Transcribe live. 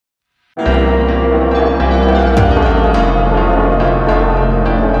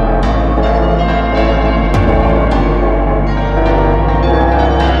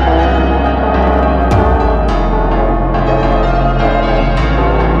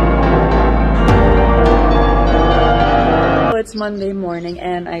Monday morning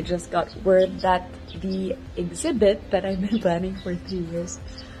and I just got word that the exhibit that I've been planning for 3 years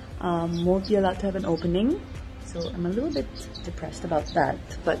won't be allowed to have an opening. So I'm a little bit depressed about that,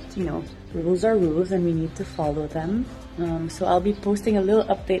 but you know, rules are rules and we need to follow them. So I'll be posting a little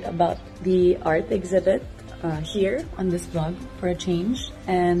update about the art exhibit here on this vlog for a change,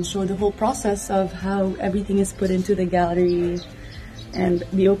 and show the whole process of how everything is put into the gallery and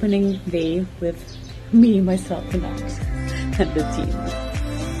the opening day with me, myself, and Max and the team.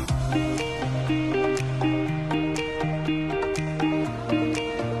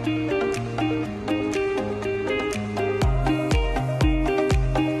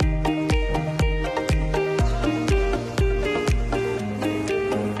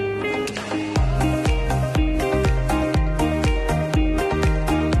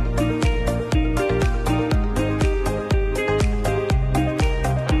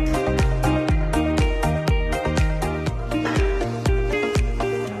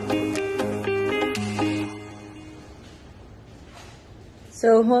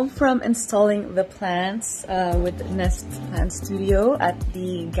 So home from installing the plants with Nest Plant Studio at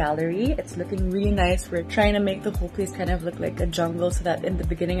the gallery. It's looking really nice. We're trying to make the whole place kind of look like a jungle so that in the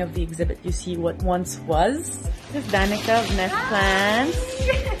beginning of the exhibit you see what once was. This is Danica of Nest Plants.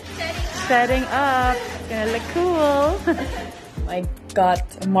 Setting up. It's gonna look cool. I got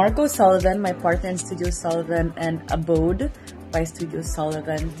Marco Sullivan, my partner in Studio Sullivan, and Abode by Studio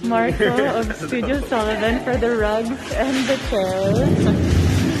Sullivan. Marco of Studio Sullivan for the rugs and the chairs.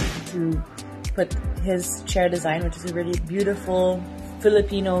 To put his chair design, which is a really beautiful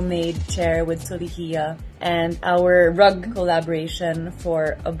Filipino-made chair with Solihia, and our rug collaboration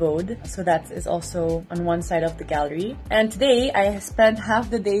for Abode. So that is also on one side of the gallery. And today I spent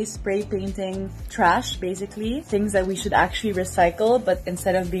half the day spray painting trash, basically. Things that we should actually recycle, but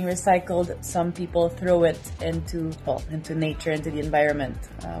instead of being recycled, some people throw it into nature, into the environment,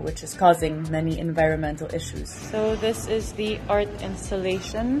 which is causing many environmental issues. So this is the art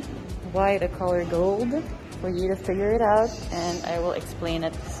installation. Why the color gold? For you to figure it out, and I will explain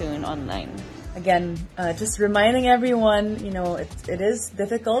it soon online. Again, just reminding everyone, you know, it is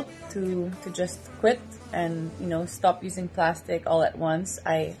difficult to just quit and, you know, stop using plastic all at once.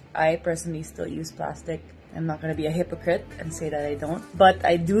 I personally still use plastic. I'm not going to be a hypocrite and say that I don't. But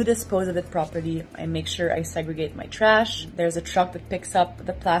I do dispose of it properly. I make sure I segregate my trash. There's a truck that picks up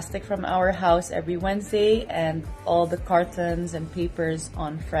the plastic from our house every Wednesday and all the cartons and papers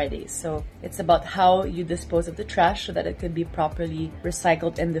on Fridays. So it's about how you dispose of the trash so that it could be properly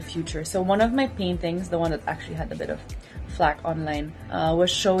recycled in the future. So one of my paintings, the one that actually had a bit of flack online, was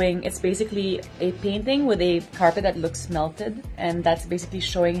showing, it's basically a painting with a carpet that looks melted, and that's basically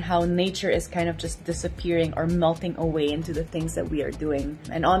showing how nature is kind of just disappearing or melting away into the things that we are doing.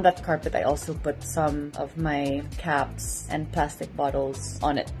 And on that carpet I also put some of my caps and plastic bottles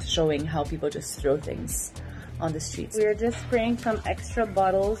on it, showing how people just throw things on the streets. We're just spraying some extra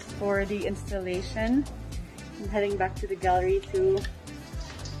bottles for the installation. I'm heading back to the gallery to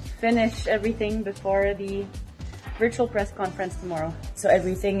finish everything before the virtual press conference tomorrow. So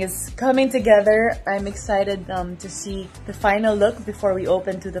everything is coming together. I'm excited to see the final look before we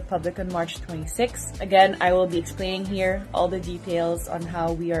open to the public on March 26th. Again, I will be explaining here all the details on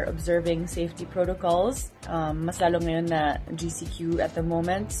how we are observing safety protocols. Mas lalo ngayon na GCQ at the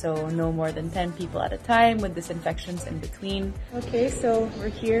moment, so no more than 10 people at a time with disinfections in between. Okay, so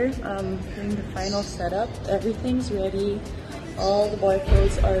we're here doing the final setup. Everything's ready. All the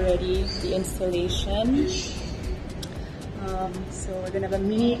barcodes are ready. The installation. So we're gonna have a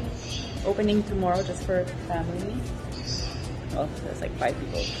mini opening tomorrow just for family. Oh, there's like 5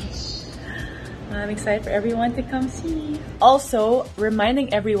 people. I'm excited for everyone to come see. Also,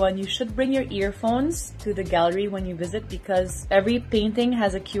 reminding everyone you should bring your earphones to the gallery when you visit, because every painting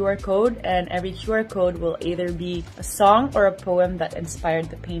has a QR code, and every QR code will either be a song or a poem that inspired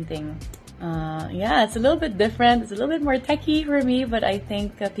the painting. Yeah, it's a little bit different. It's a little bit more techie for me, but I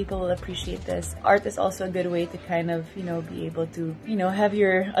think people will appreciate this. Art is also a good way to kind of, you know, be able to, you know, have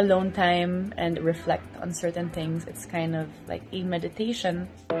your alone time and reflect on certain things. It's kind of like a meditation.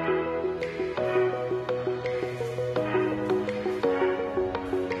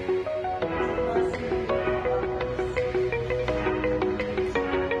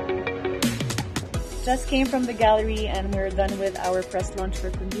 Just came from the gallery and we're done with our press launch for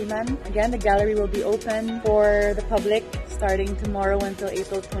Kundiman. Again, the gallery will be open for the public starting tomorrow until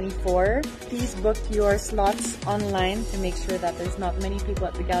April 24. Please book your slots online to make sure that there's not many people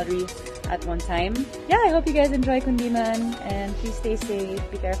at the gallery at one time. Yeah, I hope you guys enjoy Kundiman, and please stay safe,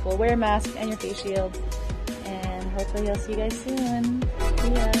 be careful, wear a mask and your face shield, and hopefully I'll see you guys soon.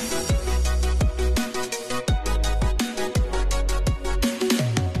 See ya!